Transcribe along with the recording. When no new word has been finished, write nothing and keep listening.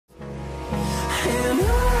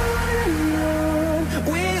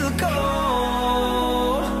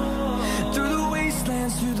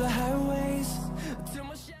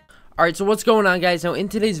Alright, so what's going on, guys? Now in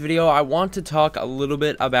today's video I want to talk a little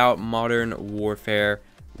bit about Modern Warfare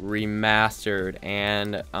Remastered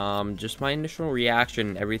and just my initial reaction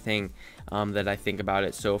and everything that I think about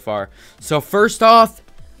it so far. So first off,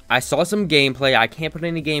 I saw some gameplay. I can't put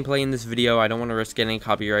any gameplay in this video. I don't want to risk getting a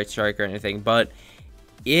copyright strike or anything, but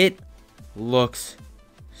it looks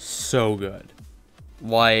so good.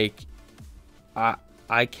 Like,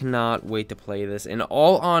 I cannot wait to play this. In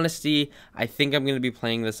all honesty, I think I'm going to be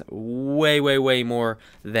playing this way more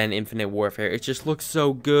than Infinite Warfare. It just looks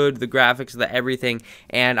so good, the graphics, the everything,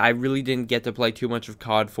 and I really didn't get to play too much of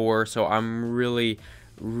COD 4, so I'm really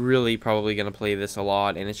probably going to play this a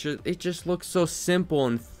lot, and it just looks so simple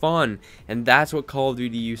and fun, and that's what Call of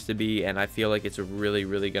Duty used to be, and I feel like it's really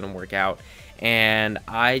going to work out, and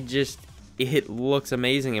it looks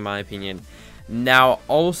amazing in my opinion. Now,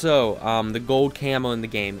 also, the gold camo in the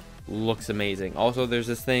game looks amazing. Also, there's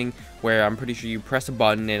this thing where I'm pretty sure you press a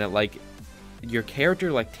button and it, like, your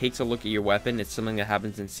character, like, takes a look at your weapon. It's something that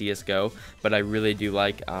happens in CSGO, but I really do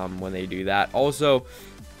like when they do that. Also,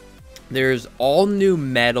 there's all new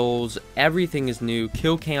medals. Everything is new.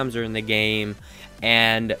 Kill cams are in the game.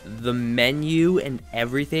 And the menu and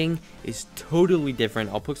everything is totally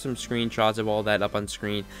different. I'll put some screenshots of all that up on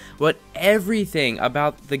screen. But everything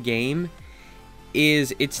about the game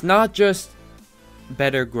it's not just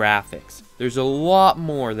better graphics. There's a lot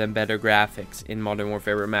more than better graphics in Modern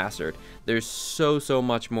Warfare Remastered. There's so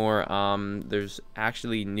much more. There's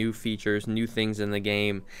actually new features, new things in the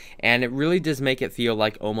game, and it really does make it feel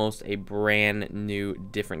like almost a brand new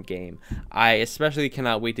different game. I especially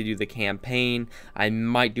cannot wait to do the campaign. I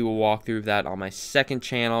might do a walkthrough of that on my second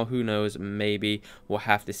channel. Who knows, maybe. We'll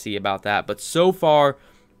have to see about that. But so far,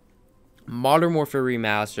 Modern Warfare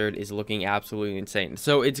Remastered is looking absolutely insane.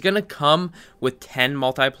 So it's going to come with 10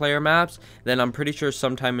 multiplayer maps. Then I'm pretty sure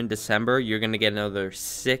sometime in December you're going to get another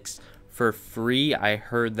 6 for free. I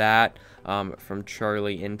heard that from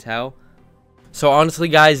Charlie Intel. So honestly,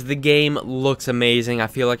 guys, the game looks amazing. I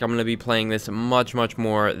feel like I'm going to be playing this much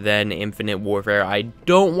more than Infinite Warfare. I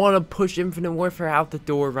don't want to push Infinite Warfare out the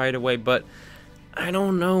door right away, but I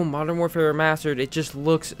don't know. Modern Warfare Remastered, it just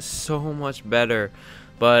looks so much better.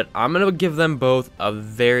 But I'm going to give them both a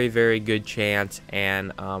very good chance,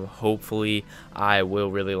 and hopefully I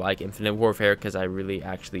will really like Infinite Warfare because I really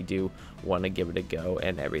actually do want to give it a go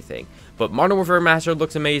and everything. But Modern Warfare Remastered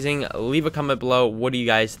looks amazing. Leave a comment below. What do you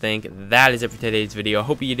guys think? That is it for today's video.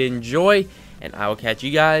 Hope you did enjoy, and I will catch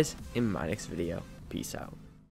you guys in my next video. Peace out.